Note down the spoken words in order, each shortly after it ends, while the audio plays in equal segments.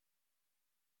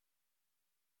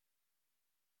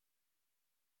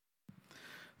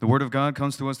The Word of God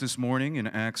comes to us this morning in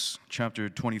Acts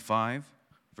chapter 25,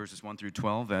 verses 1 through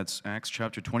 12. That's Acts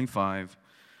chapter 25,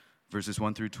 verses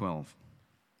 1 through 12.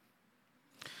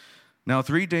 Now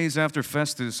 3 days after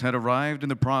Festus had arrived in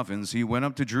the province, he went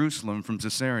up to Jerusalem from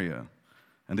Caesarea.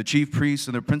 And the chief priests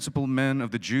and the principal men of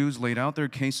the Jews laid out their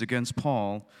case against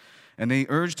Paul, and they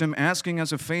urged him, asking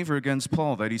as a favor against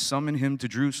Paul that he summon him to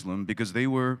Jerusalem, because they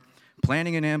were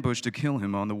planning an ambush to kill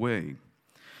him on the way.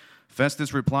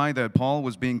 Festus replied that Paul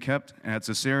was being kept at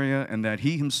Caesarea and that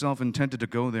he himself intended to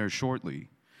go there shortly.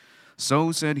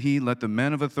 So, said he, let the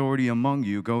men of authority among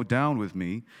you go down with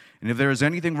me, and if there is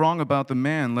anything wrong about the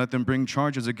man, let them bring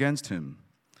charges against him.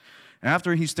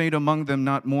 After he stayed among them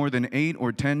not more than 8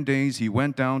 or 10 days, he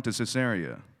went down to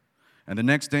Caesarea. And the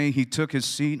next day he took his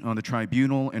seat on the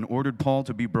tribunal and ordered Paul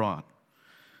to be brought.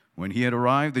 When he had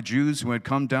arrived, the Jews who had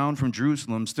come down from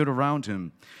Jerusalem stood around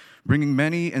him, bringing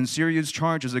many and serious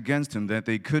charges against him that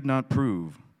they could not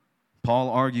prove. Paul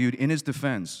argued in his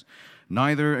defense,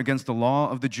 neither against the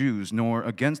law of the Jews, nor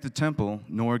against the temple,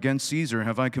 nor against Caesar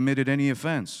have I committed any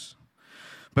offense.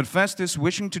 But Festus,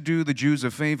 wishing to do the Jews a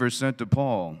favor, said to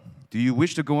Paul, do you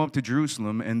wish to go up to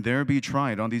Jerusalem and there be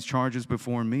tried on these charges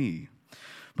before me?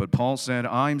 But Paul said,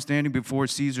 I am standing before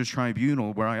Caesar's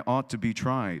tribunal where I ought to be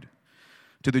tried.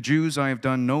 To the Jews I have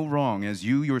done no wrong, as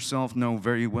you yourself know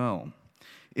very well.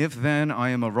 If then I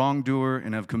am a wrongdoer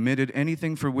and have committed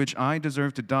anything for which I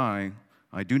deserve to die,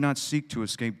 I do not seek to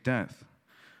escape death.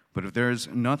 But if there is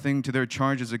nothing to their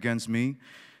charges against me,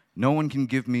 no one can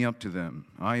give me up to them.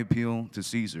 I appeal to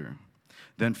Caesar.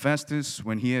 Then Festus,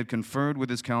 when he had conferred with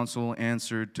his council,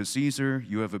 answered, to Caesar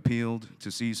you have appealed,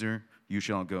 to Caesar you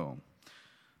shall go.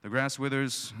 The grass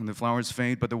withers and the flowers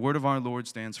fade, but the word of our Lord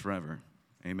stands forever.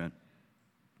 Amen.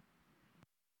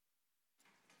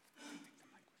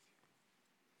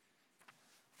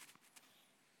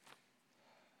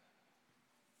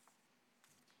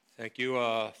 Thank you,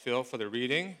 Phil, for the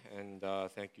reading, and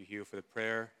thank you, Hugh, for the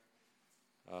prayer.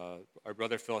 Our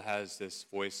brother Phil has this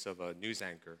voice of a news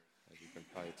anchor, as you can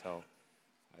probably tell.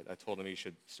 I told him he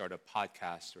should start a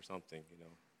podcast or something,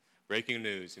 breaking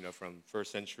news, from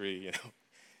first century,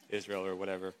 Israel or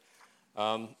whatever.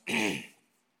 All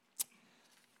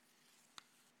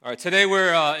right, today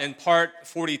we're in part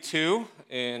 42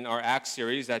 in our Acts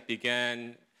series that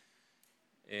began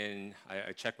in,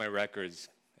 I checked my records,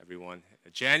 everyone,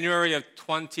 January of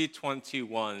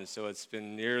 2021, so it's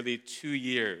been nearly 2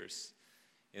 years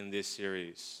in this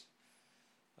series.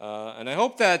 And I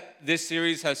hope that this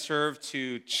series has served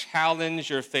to challenge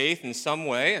your faith in some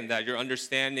way, and that your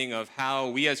understanding of how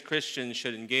we as Christians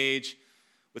should engage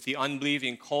with the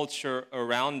unbelieving culture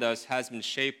around us has been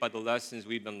shaped by the lessons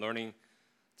we've been learning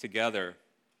together.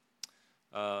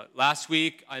 Last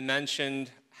week, I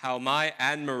mentioned how my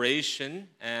admiration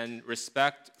and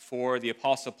respect for the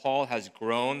Apostle Paul has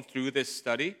grown through this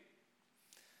study.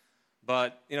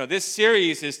 But, this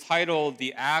series is titled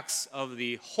The Acts of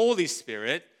the Holy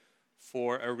Spirit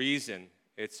for a reason.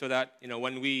 It's so that,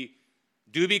 when we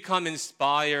do become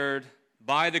inspired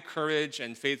by the courage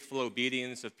and faithful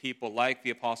obedience of people like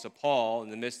the Apostle Paul in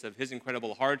the midst of his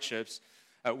incredible hardships,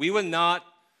 we would not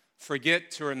forget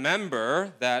to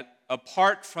remember that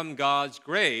apart from God's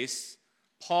grace,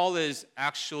 Paul is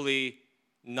actually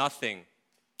nothing.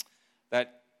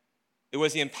 That it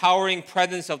was the empowering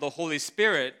presence of the Holy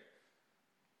Spirit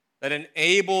that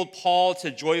enabled Paul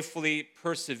to joyfully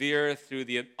persevere through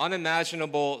the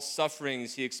unimaginable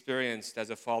sufferings he experienced as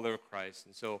a follower of Christ.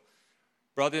 And so,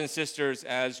 brothers and sisters,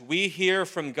 as we hear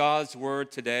from God's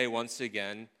word today once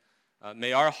again,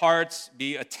 may our hearts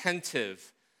be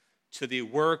attentive to the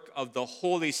work of the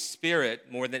Holy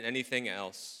Spirit more than anything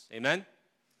else. Amen?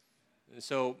 And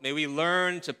so may we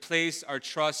learn to place our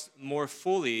trust more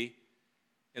fully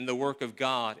in the work of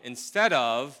God instead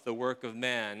of the work of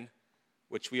man,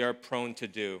 which we are prone to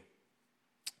do.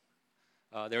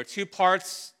 There are 2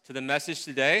 parts to the message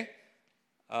today.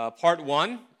 Part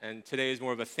 1, and today is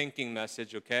more of a thinking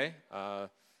message, okay?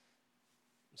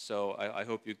 So I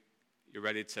hope you're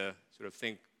ready to sort of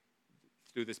think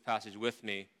through this passage with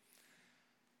me.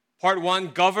 Part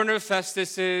 1, Governor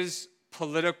Festus's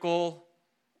political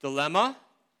dilemma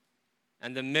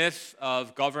and the myth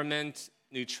of government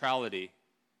neutrality.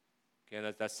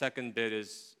 Okay, that second bit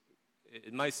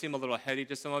it might seem a little heady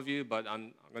to some of you, but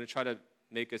I'm going to try to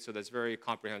make it so that's very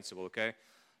comprehensible, okay?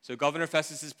 So Governor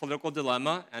Festus's political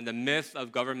dilemma and the myth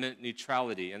of government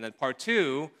neutrality. And then part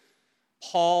 2,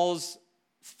 Paul's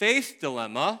faith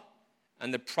dilemma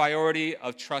and the priority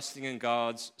of trusting in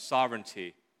God's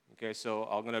sovereignty. Okay, so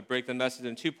I'm going to break the message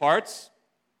in 2 parts.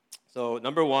 So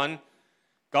number 1,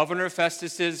 Governor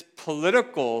Festus's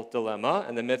political dilemma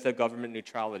and the myth of government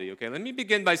neutrality. Okay, let me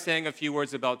begin by saying a few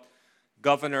words about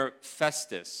Governor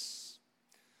Festus.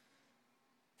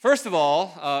 First of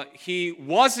all, he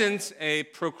wasn't a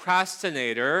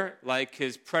procrastinator like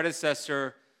his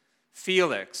predecessor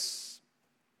Felix.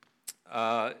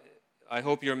 I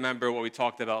hope you remember what we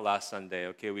talked about last Sunday.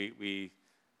 Okay, we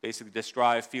basically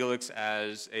described Felix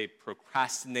as a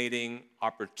procrastinating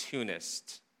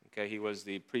opportunist. Okay, he was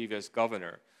the previous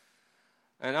governor.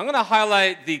 And I'm going to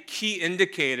highlight the key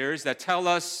indicators that tell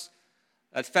us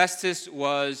that Festus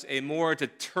was a more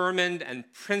determined and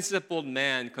principled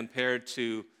man compared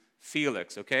to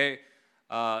Felix, okay?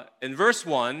 In verse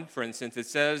 1, for instance, it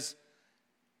says,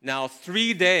 "Now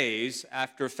 3 days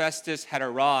after Festus had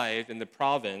arrived in the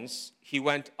province, he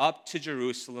went up to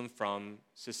Jerusalem from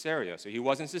Caesarea." So he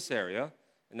was in Caesarea,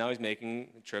 and now he's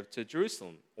making a trip to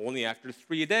Jerusalem, only after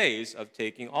 3 days of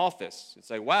taking office. It's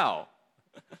like, wow.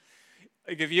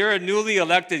 Like if you're a newly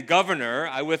elected governor,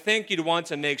 I would think you'd want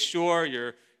to make sure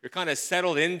you're kind of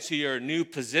settled into your new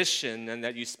position and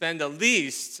that you spend at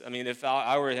least, I mean, if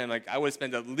I were him, like I would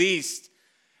spend at least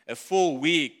a full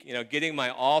week, getting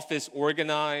my office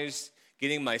organized,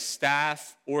 getting my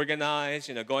staff organized,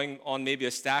 going on maybe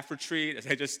a staff retreat, as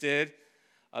I just did,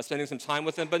 spending some time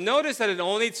with them. But notice that it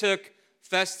only took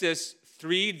Festus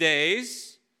 3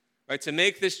 days, right, to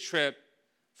make this trip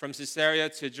from Caesarea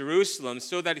to Jerusalem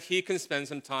so that he can spend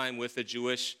some time with the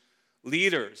Jewish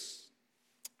leaders.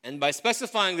 And by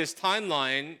specifying this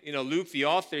timeline, Luke, the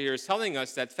author here, is telling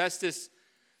us that Festus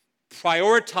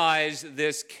prioritized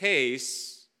this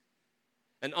case.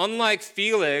 And unlike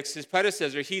Felix, his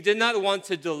predecessor, he did not want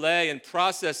to delay in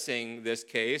processing this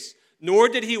case, nor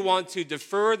did he want to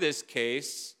defer this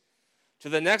case to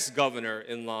the next governor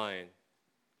in line.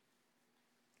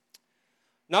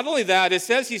 Not only that, it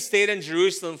says he stayed in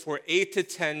Jerusalem for 8 to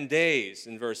 10 days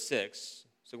in verse 6.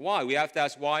 So why? We have to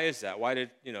ask, why is that? Why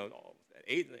did,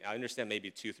 8, I understand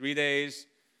maybe 2-3 days,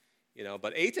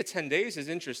 but 8 to 10 days is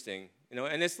interesting,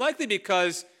 and it's likely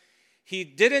because he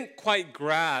didn't quite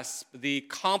grasp the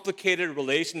complicated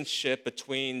relationship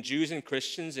between Jews and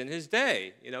Christians in his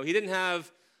day. He didn't have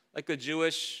like a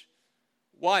Jewish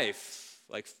wife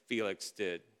like Felix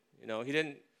did. He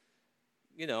didn't,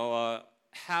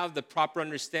 have the proper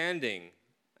understanding.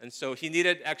 And so he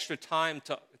needed extra time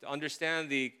to understand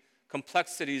the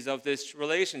complexities of this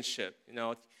relationship.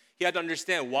 He had to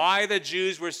understand why the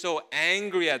Jews were so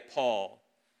angry at Paul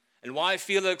and why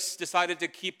Felix decided to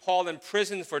keep Paul in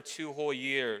prison for 2 whole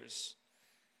years.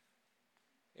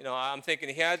 I'm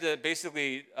thinking he had to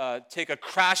basically take a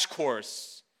crash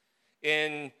course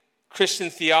in Christian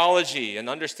theology and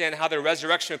understand how the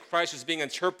resurrection of Christ was being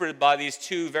interpreted by these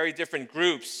 2 very different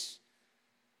groups.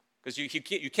 Because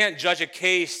you can't judge a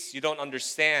case you don't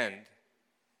understand.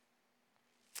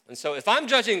 And so if I'm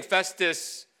judging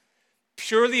Festus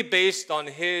purely based on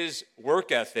his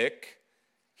work ethic,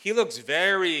 he looks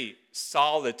very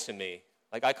solid to me.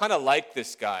 Like, I kind of like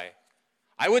this guy.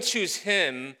 I would choose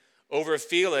him over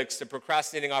Felix, the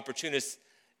procrastinating opportunist,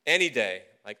 any day.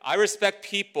 Like, I respect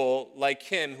people like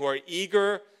him who are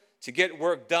eager to get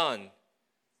work done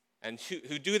and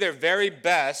who do their very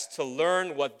best to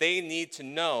learn what they need to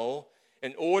know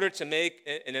in order to make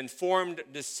an informed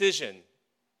decision.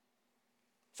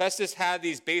 Festus had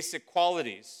these basic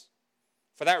qualities.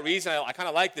 For that reason, I kind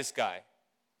of like this guy.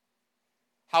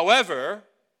 However,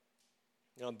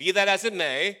 be that as it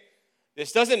may,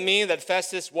 this doesn't mean that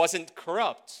Festus wasn't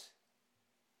corrupt.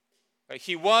 Right?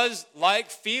 He was,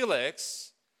 like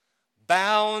Felix,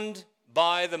 bound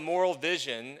by the moral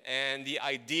vision and the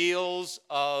ideals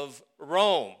of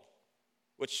Rome,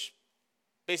 which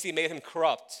basically made him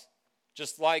corrupt,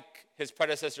 just like his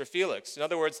predecessor Felix. In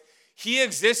other words, he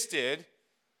existed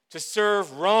to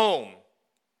serve Rome.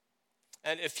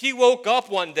 And if he woke up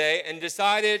one day and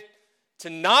decided to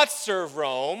not serve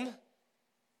Rome,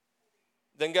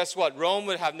 then guess what? Rome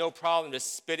would have no problem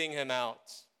just spitting him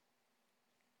out.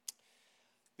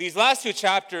 These last 2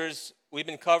 chapters we've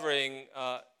been covering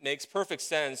makes perfect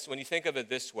sense when you think of it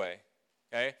this way,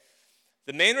 okay?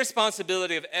 The main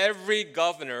responsibility of every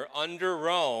governor under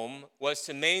Rome was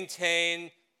to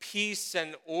maintain peace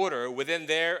and order within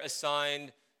their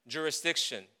assigned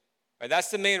jurisdiction. Right?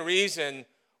 That's the main reason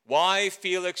why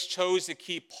Felix chose to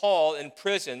keep Paul in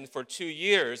prison for 2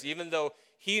 years, even though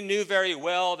he knew very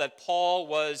well that Paul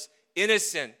was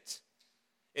innocent.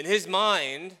 In his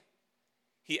mind,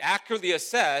 he accurately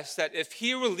assessed that if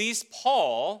he released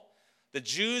Paul, the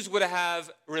Jews would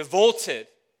have revolted.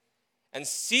 And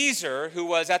Caesar, who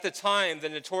was at the time the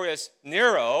notorious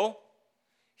Nero,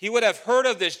 he would have heard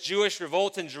of this Jewish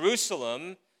revolt in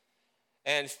Jerusalem,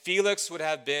 and Felix would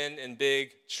have been in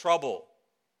big trouble.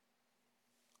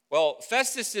 Well,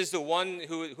 Festus is the one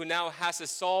who now has to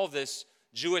solve this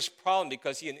Jewish problem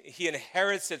because he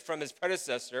inherits it from his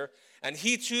predecessor, and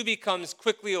he too becomes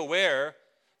quickly aware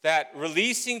that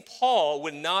releasing Paul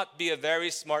would not be a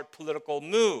very smart political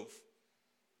move.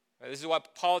 This is why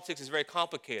politics is very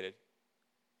complicated.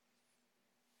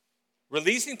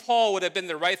 Releasing Paul would have been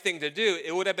the right thing to do.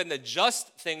 It would have been the just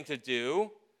thing to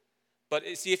do. But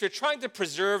see, if you're trying to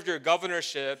preserve your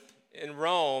governorship in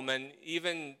Rome and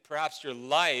even perhaps your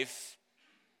life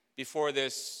before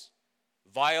this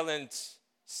violent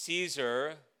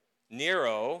Caesar,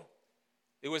 Nero,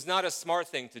 it was not a smart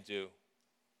thing to do.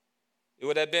 It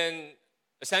would have been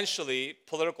essentially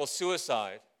political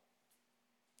suicide.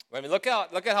 I mean, look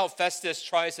at how Festus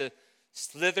tries to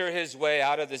slither his way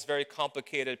out of this very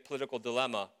complicated political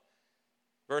dilemma.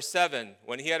 Verse 7,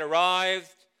 when he had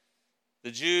arrived,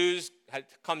 the Jews had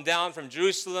come down from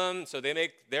Jerusalem, so they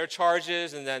make their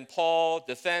charges, and then Paul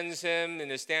defends him in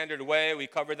his standard way. We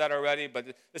covered that already, but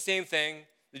the same thing.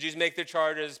 The Jews make their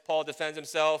charges, Paul defends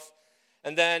himself.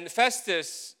 And then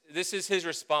Festus, this is his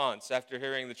response after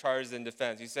hearing the charges in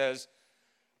defense. He says,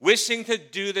 wishing to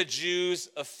do the Jews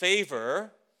a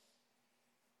favor,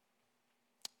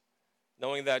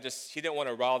 knowing that he didn't want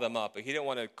to rile them up, but he didn't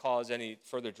want to cause any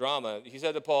further drama. He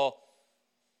said to Paul,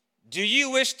 do you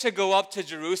wish to go up to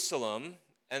Jerusalem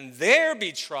and there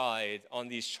be tried on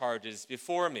these charges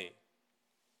before me?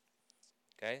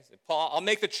 Okay, so Paul, I'll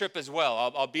make the trip as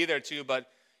well. I'll be there too, but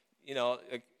you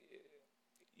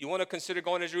want to consider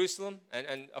going to Jerusalem?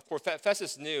 And of course,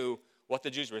 Festus knew what the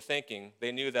Jews were thinking.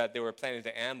 They knew that they were planning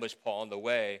to ambush Paul on the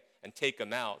way and take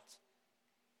him out.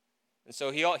 And so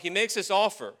he makes this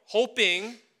offer,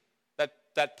 hoping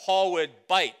that Paul would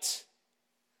bite.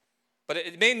 But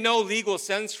it made no legal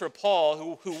sense for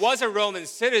Paul, who was a Roman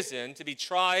citizen, to be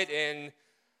tried in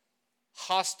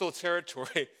hostile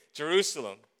territory,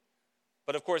 Jerusalem.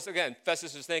 But of course, again,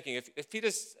 Festus was thinking,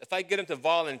 if I get him to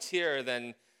volunteer,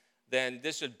 then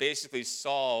this would basically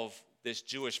solve this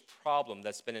Jewish problem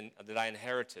that I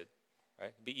inherited.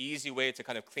 Right? It'd be an easy way to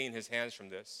kind of clean his hands from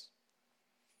this.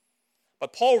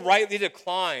 But Paul rightly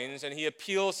declines, and he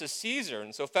appeals to Caesar.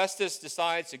 And so Festus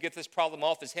decides to get this problem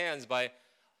off his hands by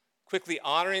quickly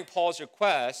honoring Paul's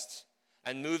request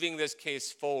and moving this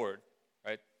case forward,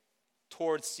 right,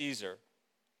 towards Caesar.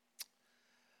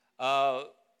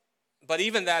 But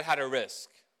even that had a risk.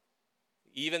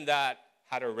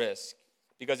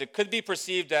 Because it could be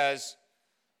perceived as,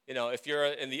 if you're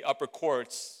in the upper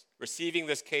courts receiving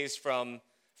this case from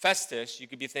Festus, you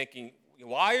could be thinking,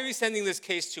 why are you sending this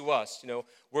case to us?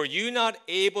 Were you not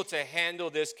able to handle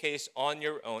this case on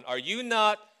your own? Are you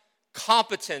not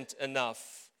competent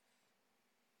enough?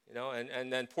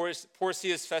 And then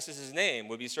Porcius Festus' name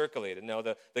would be circulated.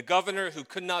 The governor who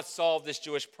could not solve this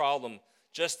Jewish problem,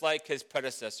 just like his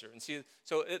predecessor. And see,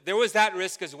 so there was that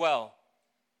risk as well.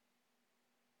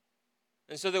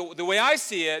 And so the way I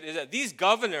see it is that these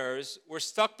governors were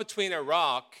stuck between a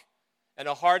rock and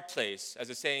a hard place, as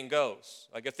the saying goes.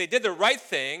 Like if they did the right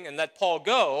thing and let Paul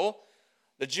go,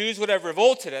 the Jews would have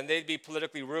revolted and they'd be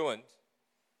politically ruined.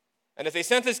 And if they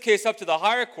sent this case up to the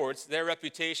higher courts, their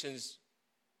reputations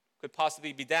could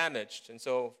possibly be damaged. And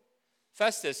so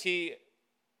Festus, he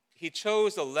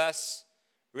chose a less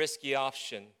risky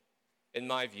option, in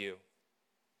my view.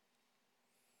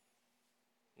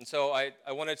 And so I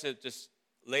wanted to just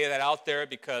lay that out there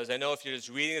because I know if you're just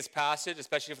reading this passage,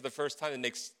 especially for the first time, it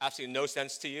makes absolutely no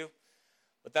sense to you.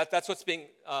 But that's what's being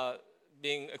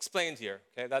explained here.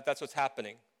 Okay, that's what's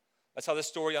happening. That's how the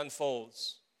story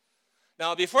unfolds.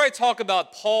 Now, before I talk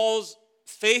about Paul's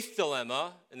faith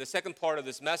dilemma in the second part of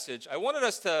this message, I wanted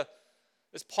us to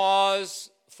just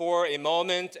pause for a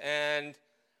moment and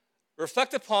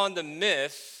reflect upon the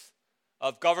myth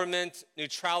of government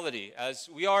neutrality, as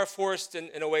we are forced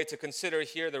in a way to consider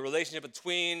here the relationship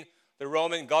between the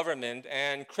Roman government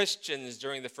and Christians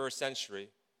during the first century.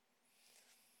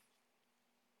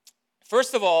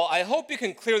 First of all, I hope you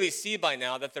can clearly see by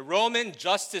now that the Roman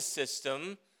justice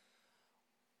system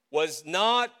was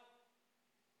not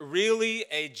really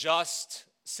a just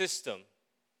system.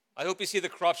 I hope you see the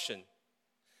corruption.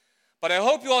 But I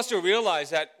hope you also realize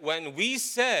that when we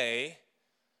say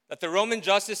that the Roman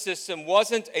justice system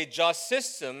wasn't a just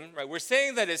system, right? We're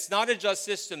saying that it's not a just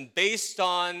system based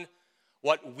on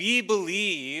what we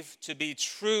believe to be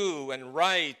true and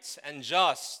right and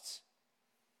just.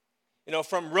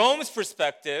 From Rome's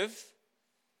perspective,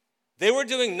 they were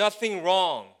doing nothing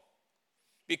wrong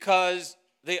because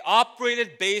they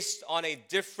operated based on a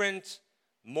different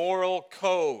moral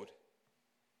code.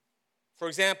 For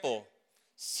example,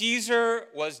 Caesar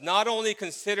was not only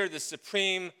considered the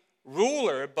supreme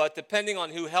ruler, but depending on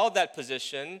who held that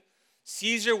position,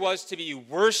 Caesar was to be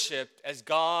worshipped as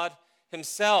God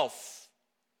himself.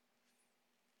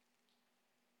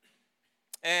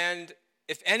 And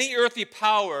if any earthly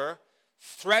power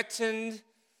threatened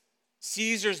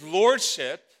Caesar's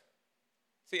lordship,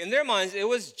 see, in their minds, it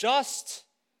was just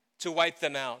to wipe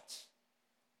them out.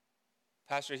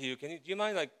 Pastor Hugh, do you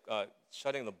mind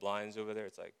shutting the blinds over there?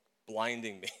 It's like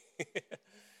blinding me.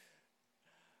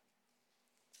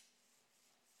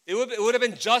 It would have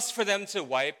been just for them to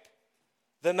wipe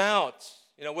them out,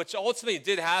 which ultimately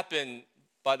did happen,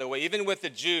 by the way, even with the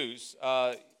Jews.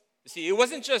 See, it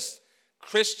wasn't just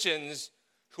Christians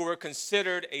who were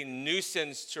considered a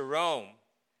nuisance to Rome.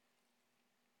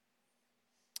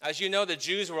 As you know, the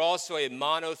Jews were also a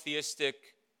monotheistic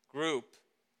group.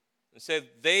 And so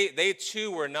they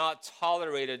too were not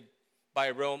tolerated by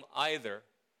Rome either.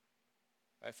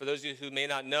 Right? For those of you who may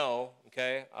not know,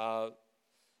 okay,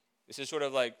 this is sort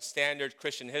of like standard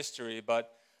Christian history,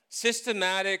 but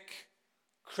systematic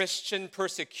Christian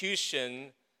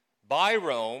persecution by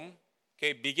Rome,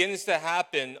 okay, begins to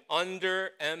happen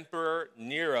under Emperor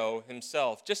Nero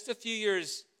himself, just a few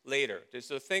years later.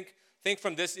 So think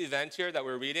from this event here that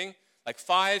we're reading, like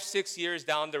 5-6 years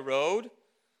down the road,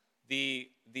 the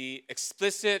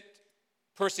explicit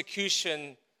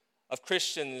persecution of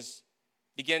Christians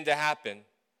begin to happen,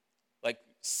 like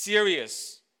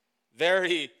serious,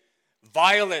 very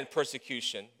violent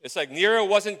persecution. It's like Nero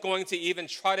wasn't going to even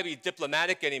try to be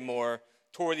diplomatic anymore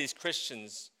toward these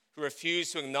Christians who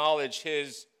refused to acknowledge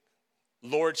his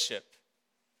lordship.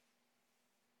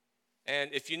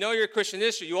 And if you know your Christian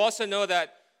history, you also know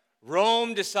that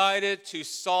Rome decided to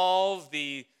solve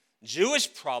the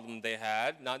Jewish problem they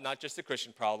had, not just the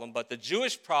Christian problem, but the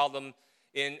Jewish problem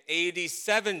in AD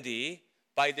 70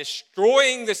 by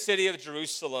destroying the city of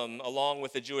Jerusalem along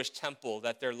with the Jewish temple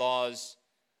that their laws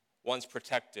once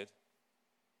protected.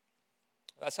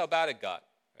 That's how bad it got.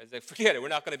 Right? It's like, forget it, we're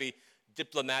not going to be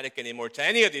diplomatic anymore to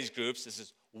any of these groups. This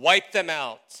is wipe them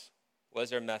out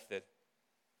was their method.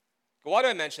 Why do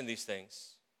I mention these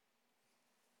things?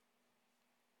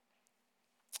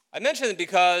 I mention it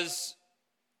because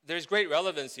there's great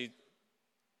relevancy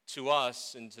to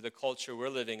us and to the culture we're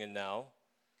living in now.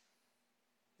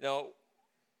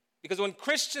 Because when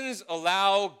Christians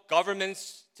allow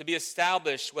governments to be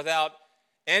established without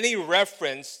any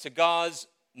reference to God's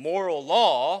moral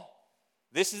law,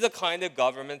 this is the kind of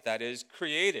government that is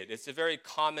created. It's a very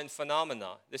common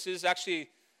phenomenon. This is actually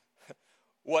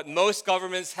what most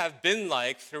governments have been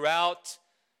like throughout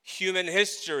human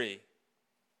history.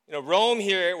 Rome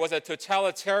here was a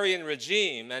totalitarian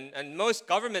regime, and most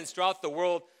governments throughout the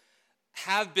world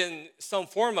have been some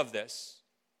form of this.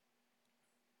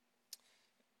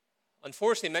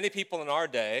 Unfortunately, many people in our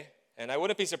day, and I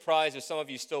wouldn't be surprised if some of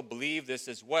you still believe this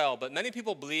as well, but many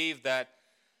people believe that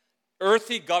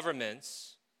earthly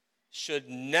governments should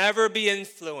never be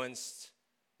influenced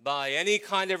by any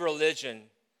kind of religion,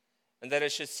 and that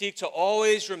it should seek to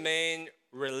always remain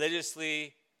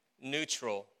religiously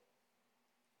neutral.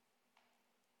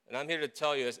 And I'm here to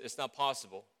tell you it's not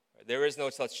possible. There is no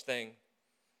such thing.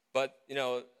 But,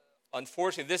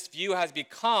 unfortunately, this view has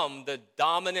become the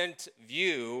dominant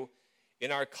view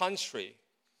in our country.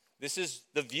 This is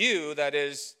the view that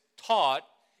is taught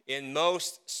in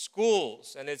most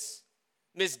schools, and it's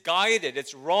misguided,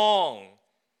 it's wrong,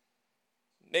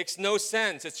 it makes no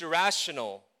sense, it's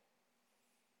irrational.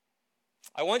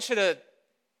 I want you to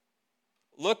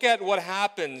look at what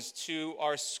happens to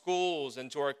our schools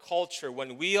and to our culture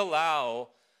when we allow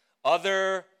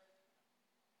other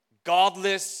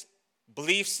godless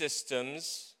belief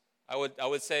systems, I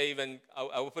would say even,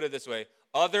 I would put it this way,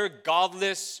 other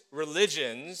godless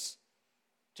religions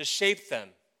to shape them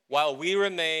while we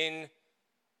remain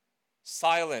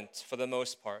silent for the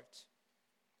most part.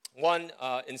 One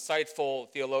insightful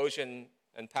theologian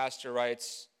and pastor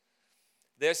writes,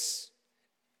 this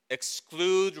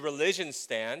exclude religion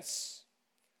stance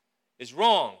is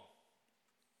wrong.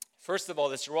 First of all,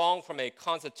 it's wrong from a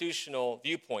constitutional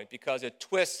viewpoint because it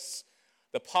twists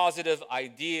the positive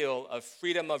ideal of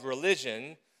freedom of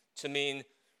religion to mean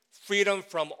freedom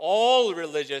from all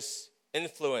religious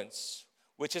influence,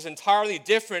 which is entirely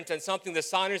different than something the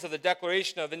signers of the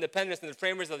Declaration of Independence and the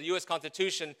framers of the U.S.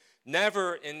 Constitution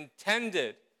never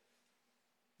intended.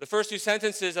 The first two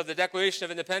sentences of the Declaration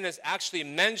of Independence actually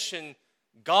mention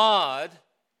God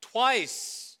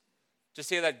twice to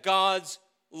say that God's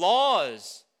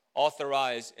laws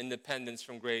authorize independence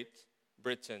from Great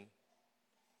Britain.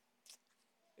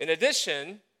 In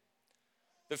addition,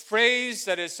 the phrase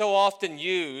that is so often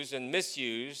used and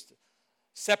misused,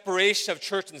 separation of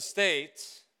church and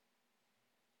state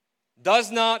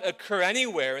does not occur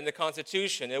anywhere in the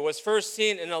Constitution. It was first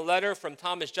seen in a letter from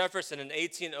Thomas Jefferson in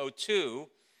 1802,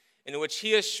 in which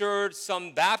he assured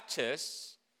some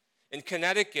Baptists in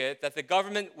Connecticut that the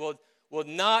government will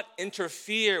not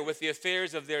interfere with the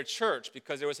affairs of their church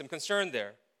because there was some concern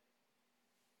there.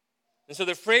 And so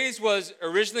the phrase was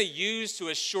originally used to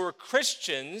assure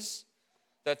Christians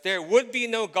that there would be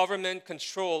no government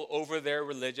control over their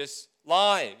religious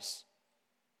lives.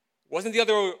 It wasn't the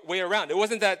other way around. It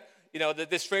wasn't that, that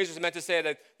this phrase was meant to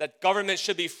say that government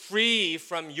should be free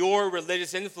from your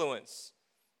religious influence.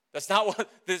 That's not what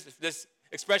this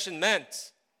expression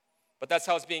meant. But that's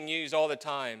how it's being used all the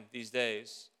time these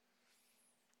days.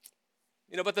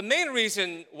 But the main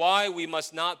reason why we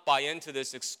must not buy into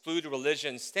this exclude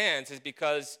religion stance is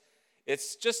because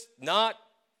it's just not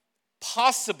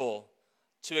possible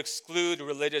to exclude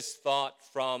religious thought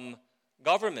from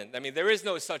government. I mean, there is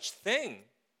no such thing.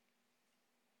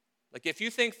 Like, if you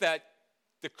think that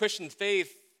the Christian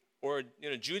faith or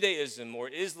Judaism or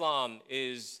Islam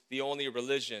is the only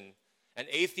religion and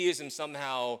atheism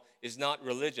somehow is not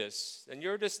religious, then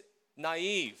you're just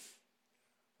naive.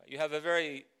 You have a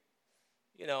very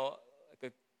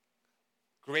like a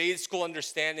grade school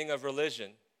understanding of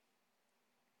religion.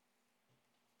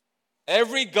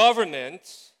 Every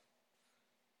government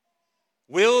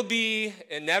will be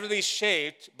inevitably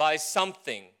shaped by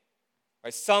something,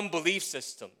 by some belief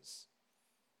systems,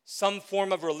 some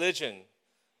form of religion.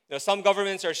 Some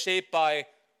governments are shaped by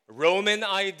Roman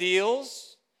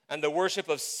ideals and the worship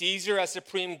of Caesar as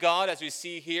supreme God, as we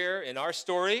see here in our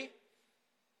story.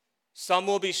 Some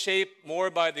will be shaped more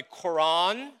by the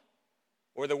Quran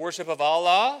or the worship of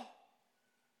Allah,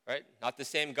 right? Not the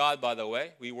same God, by the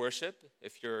way, we worship,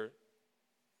 if you're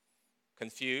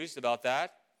confused about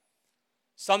that.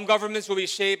 Some governments will be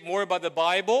shaped more by the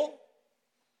Bible,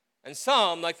 and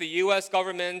some, like the U.S.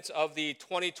 government of the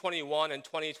 2021 and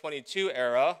 2022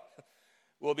 era,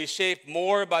 will be shaped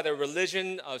more by the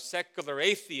religion of secular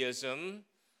atheism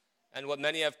and what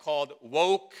many have called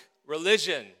woke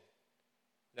religion.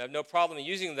 I have no problem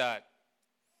using that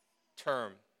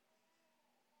term.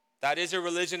 That is a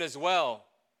religion as well.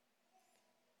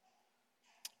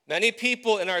 Many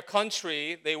people in our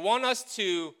country, they want us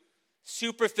to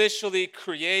superficially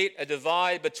create a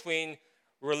divide between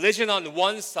religion on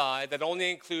one side that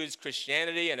only includes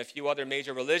Christianity and a few other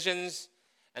major religions,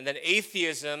 and then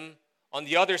atheism on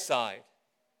the other side.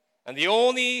 And the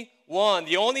only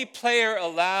player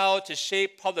allowed to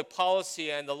shape public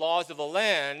policy and the laws of the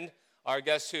land are,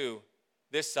 guess who?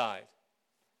 This side.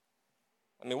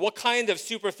 I mean, what kind of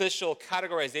superficial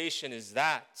categorization is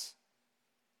that?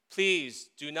 Please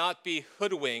do not be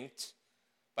hoodwinked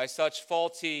by such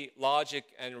faulty logic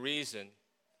and reason.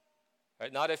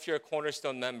 Right? Not if you're a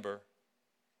Cornerstone member.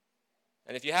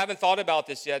 And if you haven't thought about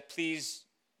this yet, please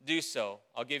do so.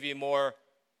 I'll give you more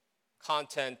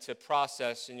content to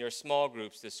process in your small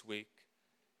groups this week.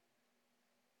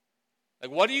 Like,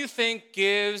 what do you think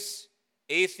gives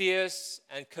atheists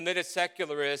and committed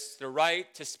secularists the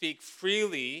right to speak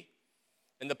freely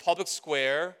in the public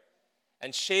square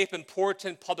and shape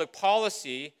important public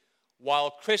policy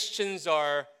while Christians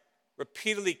are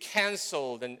repeatedly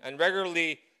canceled and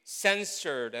regularly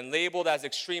censored and labeled as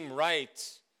extreme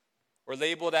right or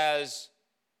labeled as,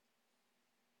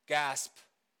 gasp,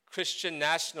 Christian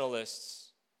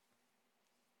nationalists?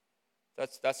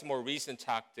 That's a more recent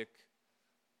tactic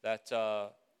that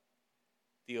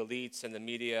the elites and the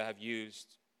media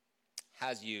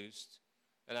has used.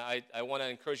 And I want to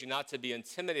encourage you not to be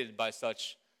intimidated by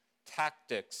such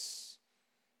tactics,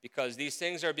 because these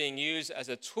things are being used as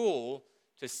a tool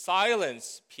to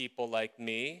silence people like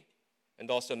me and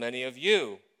also many of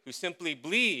you who simply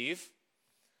believe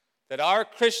that our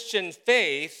Christian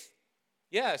faith,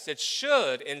 yes, it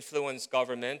should influence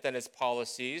government and its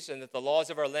policies, and that the laws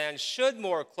of our land should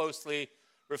more closely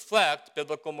reflect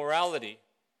biblical morality.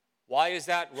 Why is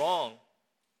that wrong?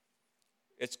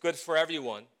 It's good for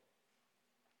everyone.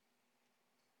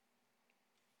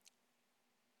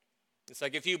 It's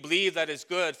like, if you believe that it's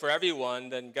good for everyone,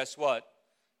 then guess what?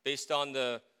 Based on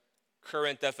the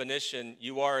current definition,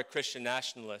 you are a Christian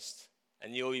nationalist,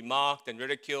 and you'll be mocked and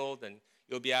ridiculed, and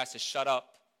you'll be asked to shut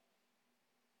up.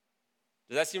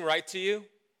 Does that seem right to you?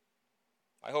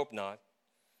 I hope not.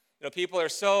 People are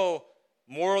so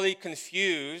morally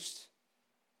confused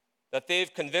that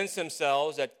they've convinced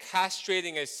themselves that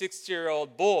castrating a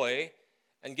 60-year-old boy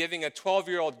and giving a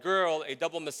 12-year-old girl a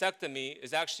double mastectomy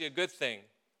is actually a good thing.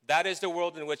 That is the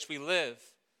world in which we live.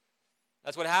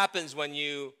 That's what happens when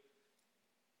you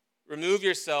remove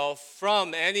yourself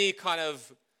from any kind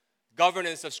of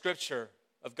governance of Scripture.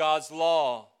 of God's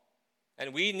law.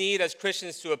 And we need, as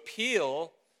Christians, to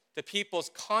appeal to people's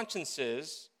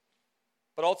consciences,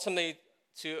 but ultimately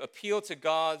to appeal to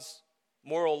God's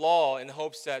moral law in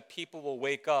hopes that people will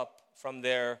wake up from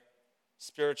their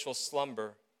spiritual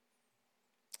slumber.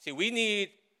 See, we need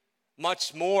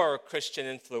much more Christian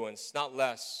influence, not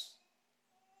less.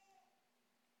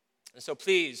 And so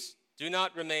please, do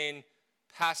not remain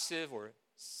passive or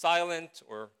silent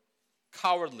or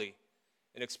cowardly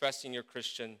in expressing your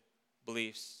Christian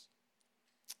beliefs.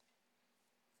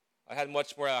 I had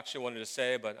much more I actually wanted to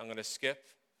say, but I'm going to skip,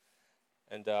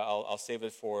 and I'll save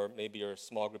it for maybe your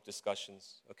small group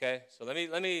discussions. Okay? So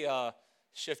let me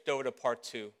shift over to part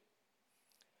 2.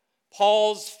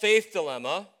 Paul's faith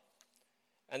dilemma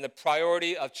and the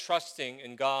priority of trusting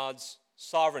in God's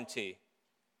sovereignty.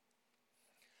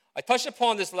 I touched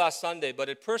upon this last Sunday, but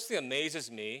it personally amazes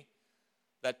me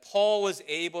that Paul was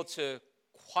able to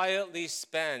quietly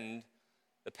spend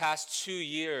the past 2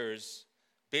 years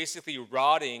basically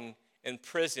rotting in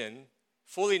prison,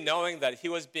 fully knowing that he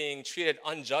was being treated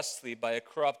unjustly by a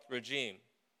corrupt regime.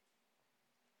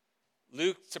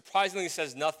 Luke surprisingly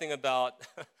says nothing about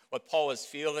what Paul was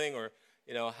feeling or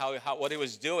how what he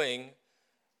was doing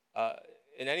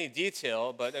in any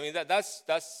detail, but I mean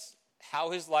that's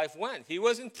how his life went. He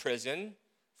was in prison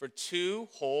for 2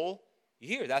 whole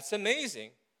years. That's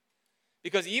amazing.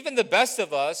 Because even the best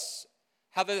of us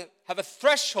have a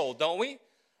threshold, don't we?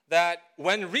 That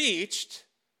when reached,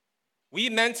 we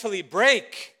mentally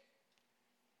break.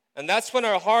 And that's when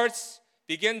our hearts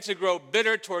begin to grow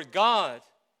bitter toward God.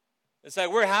 It's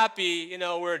like we're happy,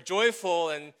 we're joyful,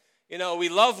 and, we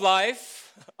love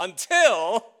life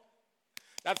until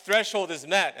that threshold is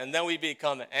met. And then we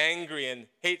become angry and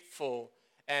hateful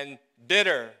and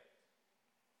bitter.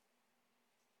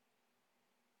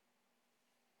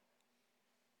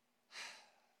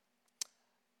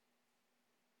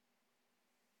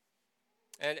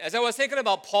 And as I was thinking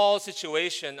about Paul's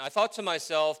situation, I thought to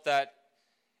myself that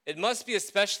it must be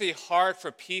especially hard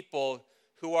for people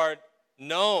who are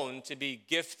known to be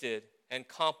gifted and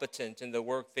competent in the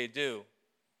work they do.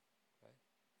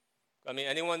 I mean,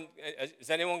 is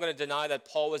anyone going to deny that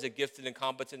Paul was a gifted and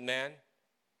competent man?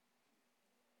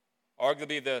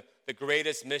 Arguably the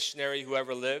greatest missionary who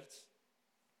ever lived.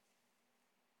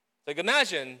 Like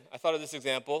imagine, I thought of this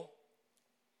example,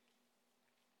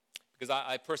 because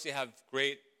I personally have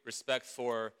great respect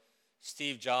for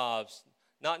Steve Jobs,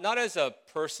 not as a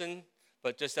person,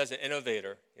 but just as an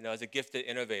innovator, as a gifted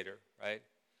innovator, right?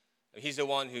 He's the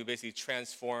one who basically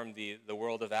transformed the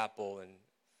world of Apple,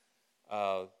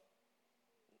 and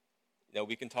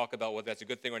we can talk about whether that's a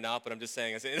good thing or not, but I'm just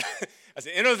saying as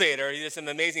an innovator, he did some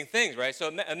amazing things, right? So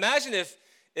imagine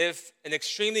if an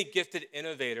extremely gifted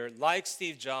innovator like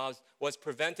Steve Jobs was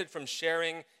prevented from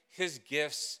sharing his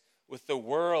gifts with the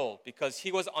world because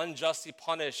he was unjustly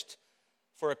punished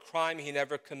for a crime he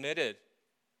never committed.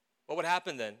 What would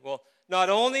happen then? Well, not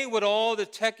only would all the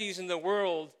techies in the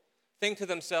world think to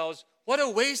themselves, what a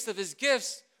waste of his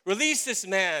gifts, release this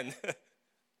man.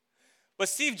 But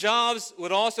Steve Jobs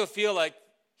would also feel like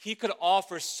he could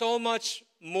offer so much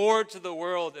more to the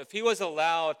world if he was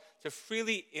allowed to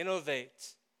freely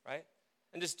innovate, right?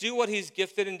 And just do what he's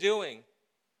gifted in doing.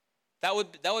 That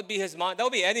would be his mind. That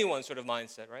would be anyone's sort of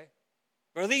mindset, right?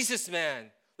 Release this man.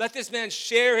 Let this man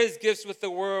share his gifts with the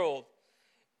world.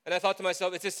 And I thought to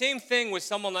myself, it's the same thing with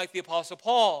someone like the Apostle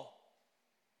Paul.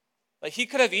 Like he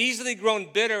could have easily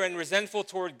grown bitter and resentful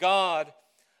toward God,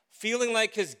 feeling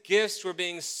like his gifts were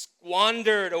being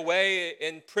squandered away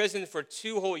in prison for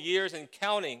 2 whole years and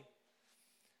counting.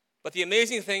 But the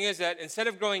amazing thing is that instead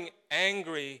of growing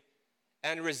angry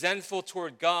and resentful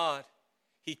toward God,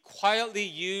 he quietly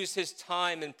used his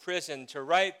time in prison to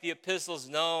write the epistles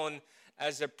known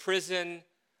as the prison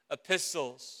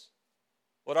epistles.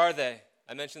 What are they?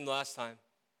 I mentioned last time.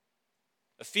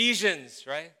 Ephesians,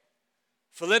 right?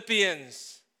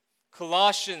 Philippians,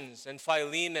 Colossians, and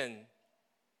Philemon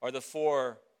are the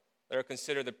 4 that are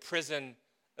considered the prison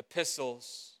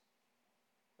epistles.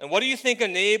 And what do you think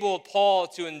enabled Paul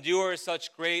to endure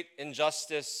such great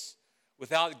injustice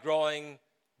without growing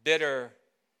bitter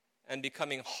and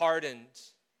becoming hardened?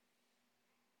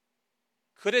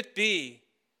 Could it be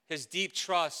his deep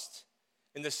trust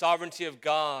in the sovereignty of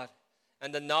God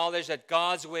and the knowledge that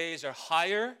God's ways are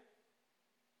higher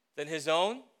than his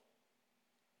own?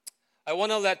 I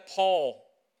want to let Paul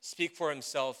speak for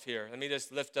himself here. Let me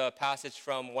just lift a passage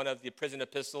from one of the prison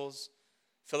epistles,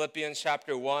 Philippians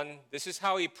chapter 1. This is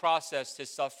how he processed his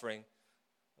suffering,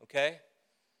 okay?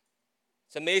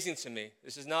 It's amazing to me.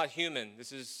 This is not human.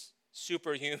 This is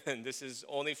superhuman. This is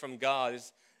only from God.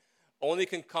 This only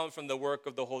can come from the work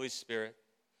of the Holy Spirit.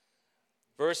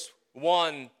 verse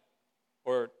 1,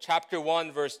 or chapter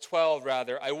 1, verse 12,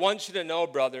 rather, I want you to know,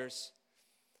 brothers,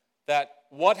 that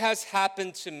what has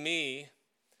happened to me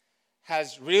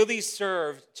has really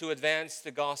served to advance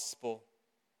the gospel.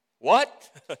 What?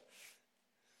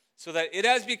 So that it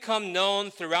has become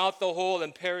known throughout the whole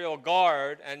imperial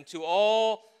guard and to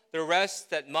all the rest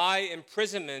that my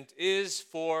imprisonment is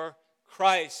for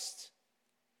Christ.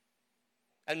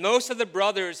 And most of the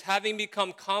brothers, having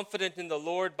become confident in the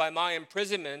Lord by my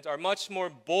imprisonment, are much more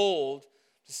bold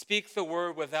to speak the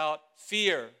word without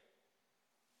fear.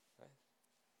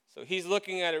 So he's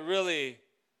looking at it really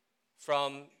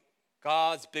from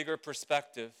God's bigger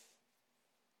perspective.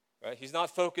 Right? He's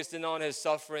not focused in on his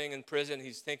suffering in prison.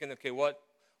 He's thinking, okay, what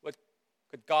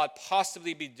could God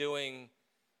possibly be doing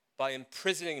by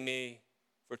imprisoning me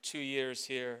for 2 years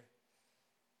here?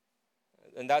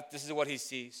 And this is what he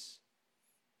sees.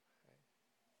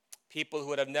 People who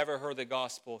would have never heard the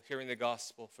gospel, hearing the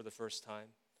gospel for the first time.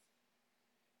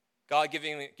 God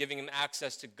giving him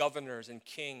access to governors and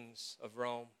kings of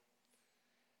Rome.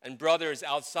 And brothers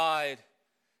outside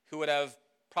who would have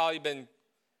probably been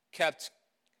kept,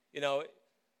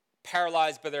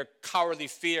 paralyzed by their cowardly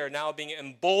fear, now being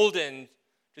emboldened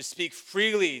to speak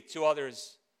freely to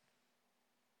others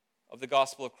of the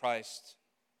gospel of Christ.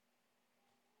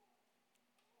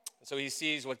 And so he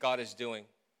sees what God is doing.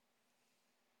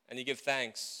 And he gives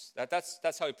thanks.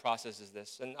 That's how he processes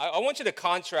this. And I want you to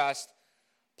contrast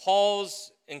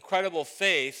Paul's incredible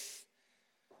faith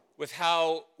with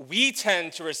how we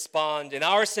tend to respond in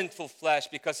our sinful flesh,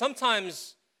 because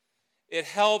sometimes it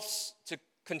helps to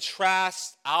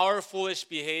contrast our foolish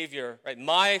behavior, right?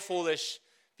 My foolish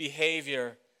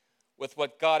behavior with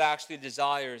what God actually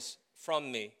desires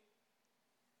from me.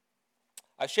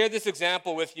 I've shared this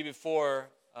example with you before,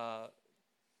 but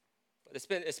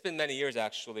it's been many years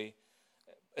actually.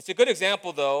 It's a good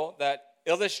example, though, that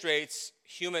illustrates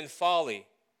human folly.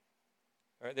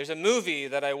 All right, there's a movie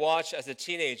that I watched as a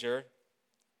teenager.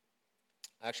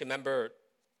 I actually remember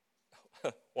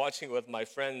watching it with my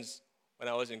friends when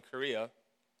I was in Korea.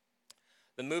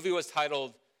 The movie was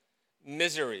titled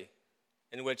Misery,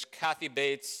 in which Kathy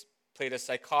Bates played a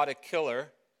psychotic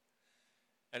killer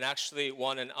and actually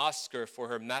won an Oscar for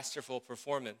her masterful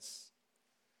performance.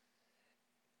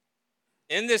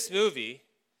 In this movie,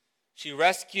 she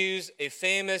rescues a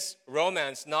famous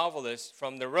romance novelist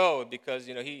from the road because,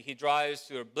 he drives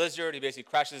through a blizzard. He basically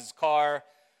crashes his car.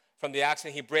 From the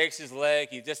accident, he breaks his leg.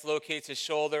 He dislocates his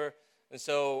shoulder. And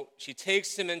so she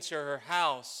takes him into her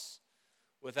house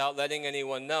without letting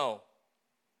anyone know.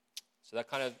 So that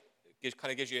kind of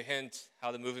gives you a hint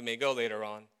how the movie may go later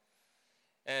on.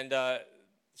 And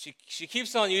she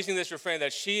keeps on using this refrain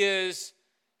that she is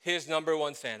his number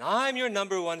one fan. I'm your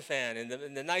number one fan,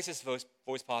 in the nicest voice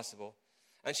possible.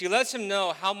 And she lets him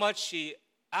know how much she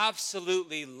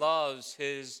absolutely loves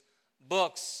his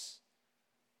books.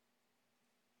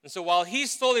 And so while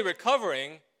he's slowly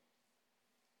recovering,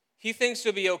 he thinks it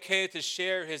would be okay to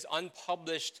share his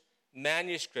unpublished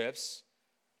manuscripts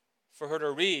for her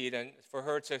to read and for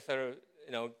her to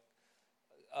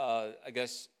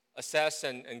assess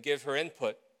and give her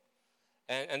input.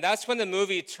 And that's when the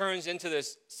movie turns into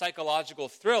this psychological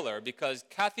thriller, because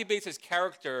Kathy Bates'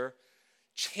 character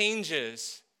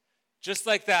changes just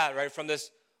like that, right? From this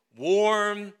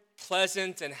warm,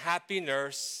 pleasant, and happy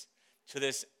nurse to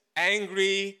this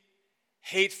angry,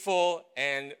 hateful,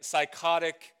 and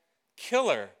psychotic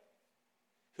killer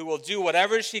who will do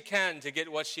whatever she can to get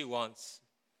what she wants.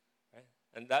 Right?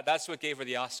 And that's what gave her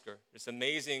the Oscar. This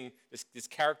amazing, this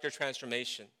character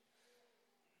transformation.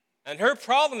 And her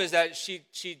problem is that she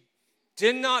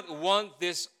did not want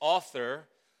this author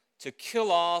to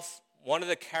kill off one of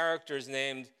the characters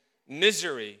named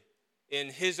Misery in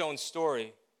his own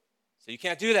story. So you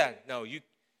can't do that. No, you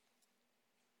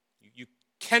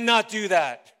cannot do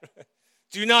that.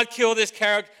 Do not kill this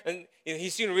character. And he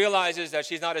soon realizes that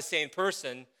she's not a sane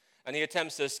person, and he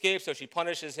attempts to escape, so she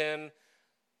punishes him.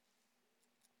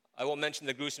 I won't mention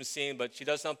the gruesome scene, but she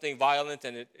does something violent,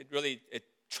 and it really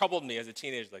troubled me as a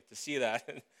teenager, to see that.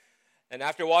 And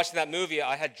after watching that movie,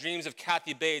 I had dreams of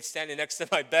Kathy Bates standing next to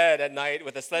my bed at night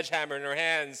with a sledgehammer in her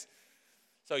hands.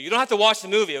 So you don't have to watch the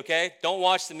movie, okay? Don't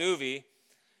watch the movie.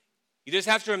 You just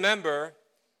have to remember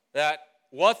that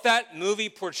what that movie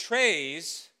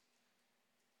portrays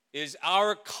is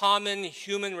our common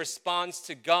human response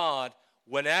to God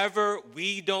whenever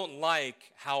we don't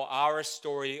like how our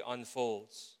story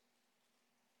unfolds.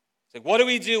 It's like, what do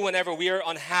we do whenever we are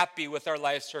unhappy with our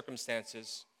life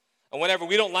circumstances? And whenever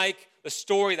we don't like the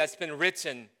story that's been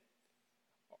written?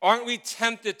 Aren't we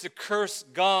tempted to curse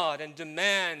God and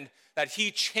demand that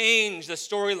he change the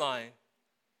storyline?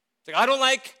 It's like, I don't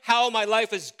like how my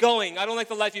life is going. I don't like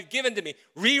the life you've given to me.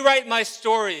 Rewrite my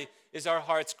story is our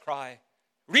heart's cry.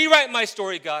 Rewrite my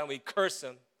story, God, and we curse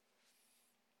him.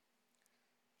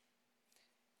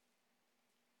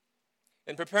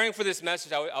 In preparing for this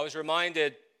message, I was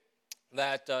reminded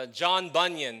that John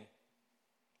Bunyan,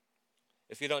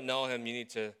 if you don't know him, you need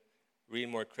to read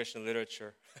more Christian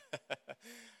literature.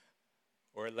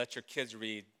 Or let your kids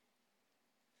read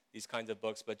these kinds of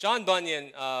books. But John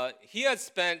Bunyan, he had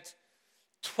spent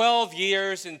 12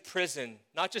 years in prison,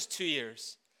 not just 2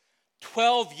 years,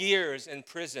 12 years in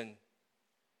prison,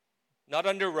 not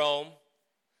under Rome,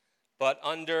 but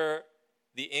under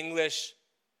the English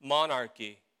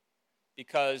monarchy,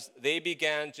 because they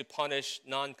began to punish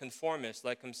nonconformists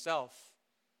like himself.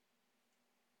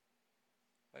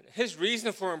 His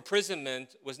reason for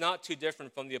imprisonment was not too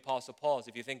different from the Apostle Paul's,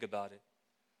 if you think about it.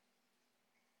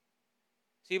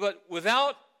 See, but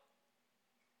without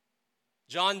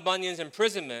John Bunyan's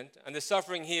imprisonment and the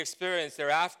suffering he experienced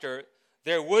thereafter,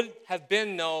 there would have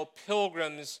been no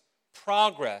Pilgrim's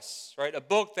Progress, right? A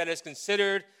book that is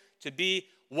considered to be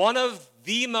one of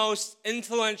the most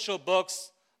influential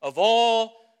books of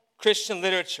all Christian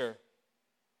literature.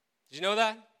 Did you know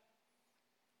that?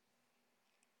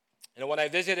 And when I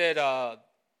visited our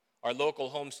local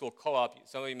homeschool co-op,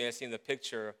 some of you may have seen the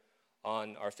picture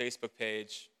on our Facebook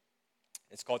page.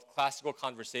 It's called Classical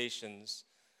Conversations.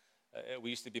 We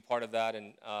used to be part of that,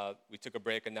 and we took a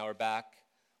break, and now we're back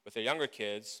with the younger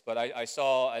kids. But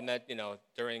I met,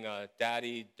 during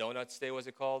Daddy Donuts Day, was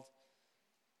it called?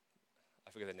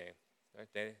 I forget the name.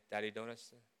 Right? Daddy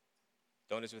Donuts?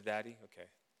 Donuts with Daddy? Okay.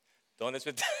 Donuts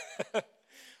with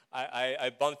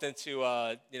I bumped into,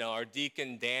 our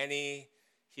deacon, Danny.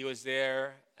 He was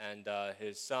there, and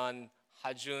his son,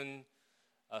 Hajun,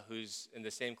 who's in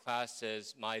the same class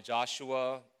as my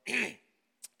Joshua.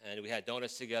 And we had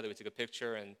donuts together. We took a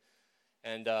picture.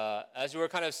 And as we were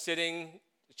kind of sitting,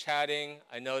 chatting,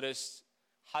 I noticed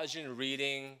Hajun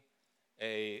reading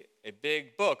a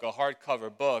big book, a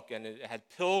hardcover book. And it had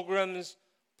Pilgrim's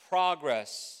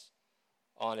Progress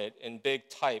on it in big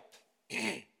type.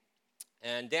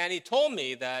 And Danny told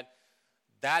me that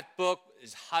book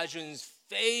is Hajun's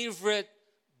favorite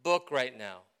book right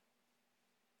now.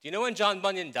 Do you know when John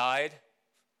Bunyan died?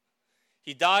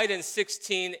 He died in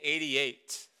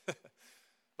 1688.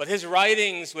 But his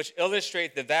writings, which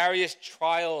illustrate the various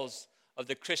trials of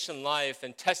the Christian life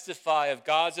and testify of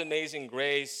God's amazing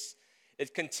grace,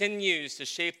 it continues to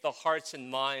shape the hearts and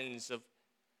minds of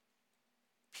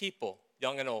people,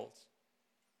 young and old.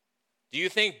 Do you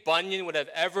think Bunyan would have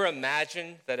ever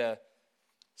imagined that a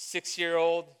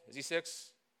 6-year-old, is he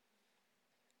 6?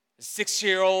 A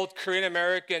 6-year-old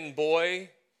Korean-American boy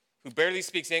who barely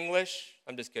speaks English,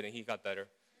 I'm just kidding, he got better.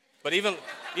 But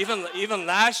even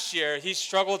last year, he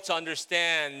struggled to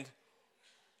understand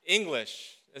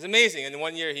English. It's amazing. In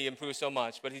 1 year, he improved so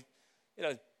much. But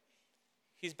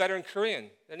he's better in Korean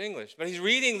than English. But he's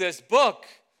reading this book.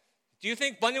 Do you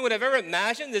think Bunyan would have ever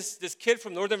imagined this kid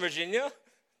from Northern Virginia,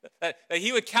 that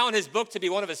he would count his book to be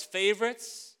one of his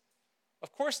favorites?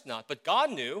 Of course not. But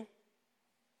God knew,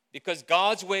 because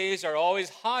God's ways are always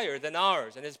higher than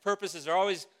ours, and his purposes are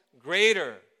always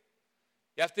greater.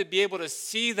 You have to be able to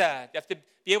see that. You have to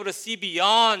be able to see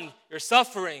beyond your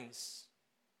sufferings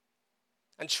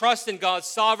and trust in God's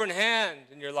sovereign hand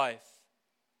in your life.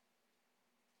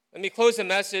 Let me close the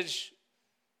message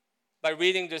by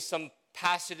reading just some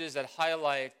passages that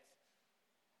highlight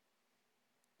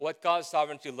what God's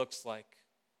sovereignty looks like.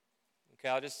 Okay,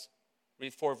 I'll just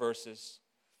read 4 verses.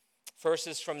 First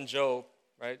is from Job,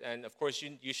 right? And of course,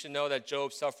 you should know that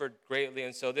Job suffered greatly.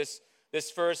 And so this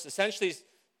verse essentially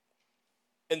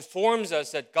informs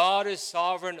us that God is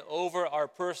sovereign over our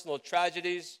personal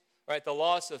tragedies, right? The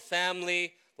loss of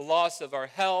family, the loss of our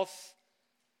health.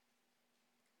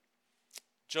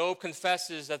 Job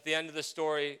confesses at the end of the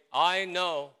story, I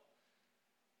know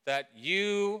that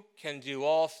you can do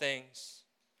all things,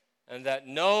 and that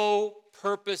no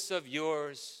purpose of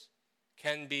yours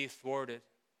can be thwarted.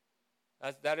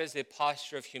 That is a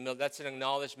posture of humility. That's an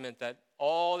acknowledgement that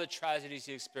all the tragedies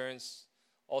he experienced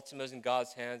ultimately was in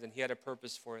God's hands, and he had a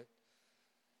purpose for it.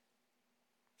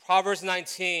 Proverbs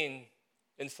 19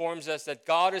 informs us that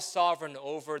God is sovereign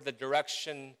over the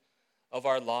direction of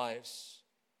our lives.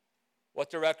 What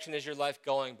direction is your life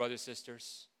going, brothers and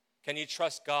sisters? Can you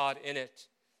trust God in it?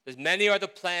 As many are the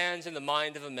plans in the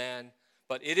mind of a man,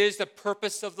 but it is the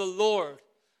purpose of the Lord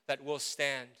that will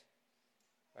stand.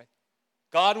 Right?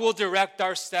 God will direct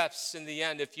our steps in the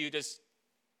end if you just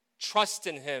trust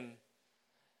in him.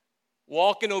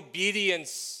 Walk in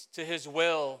obedience to his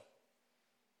will.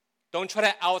 Don't try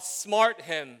to outsmart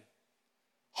him,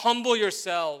 Humble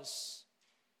yourselves.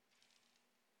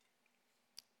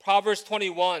 Proverbs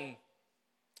 21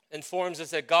 informs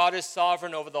us that God is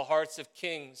sovereign over the hearts of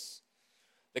kings.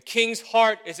 The king's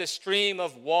heart is a stream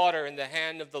of water in the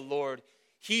hand of the Lord.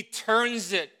 He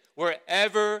turns it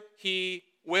wherever he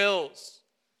wills.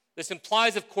 This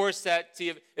implies, of course, that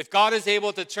if God is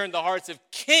able to turn the hearts of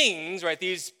kings, right,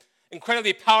 these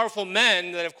incredibly powerful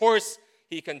men, then of course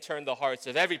he can turn the hearts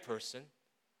of every person.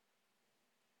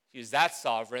 He is that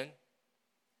sovereign.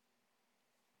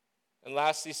 And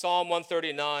lastly, Psalm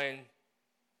 139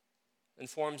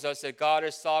 informs us that God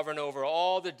is sovereign over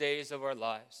all the days of our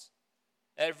lives.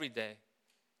 Every day,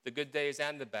 the good days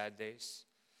and the bad days.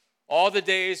 All the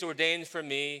days ordained for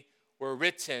me were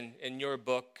written in your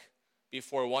book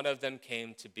before one of them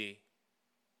came to be.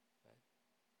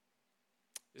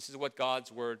 This is what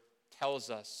God's word tells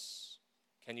us.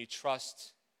 Can you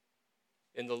trust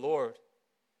in the Lord?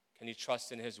 Can you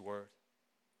trust in his word?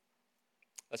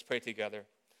 Let's pray together.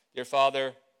 Dear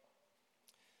Father,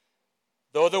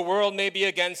 though the world may be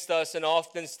against us and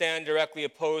often stand directly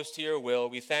opposed to your will,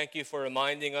 we thank you for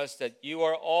reminding us that you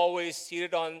are always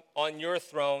seated on your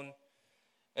throne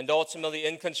and ultimately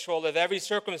in control of every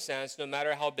circumstance, no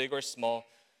matter how big or small.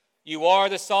 You are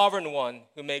the sovereign one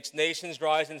who makes nations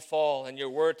rise and fall, and your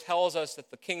word tells us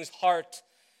that the king's heart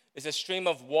is a stream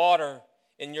of water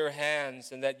in your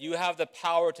hands, and that you have the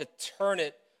power to turn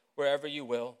it wherever you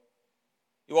will.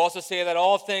 You also say that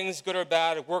all things, good or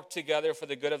bad, work together for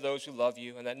the good of those who love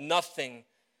you, and that nothing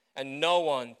and no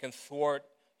one can thwart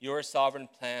your sovereign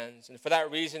plans. And for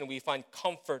that reason, we find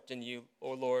comfort in you,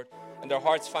 O Lord, and our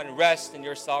hearts find rest in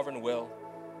your sovereign will.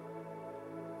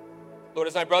 Lord,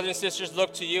 as my brothers and sisters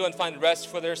look to you and find rest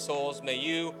for their souls, may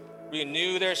you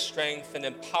renew their strength and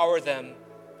empower them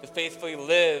to faithfully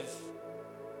live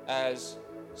as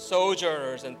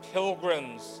sojourners and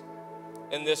pilgrims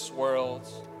in this world,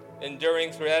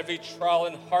 enduring through every trial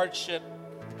and hardship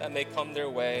that may come their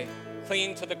way,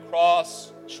 clinging to the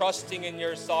cross, trusting in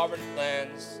your sovereign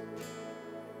plans,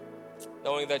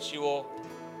 knowing that you will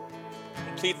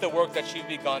complete the work that you've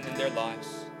begun in their lives.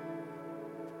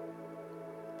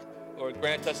 Lord,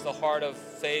 grant us the heart of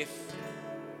faith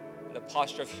and the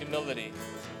posture of humility.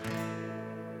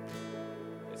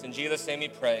 It's in Jesus' name we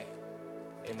pray.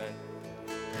 Amen.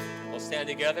 We'll stand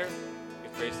together.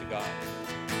 Give praise to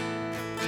God.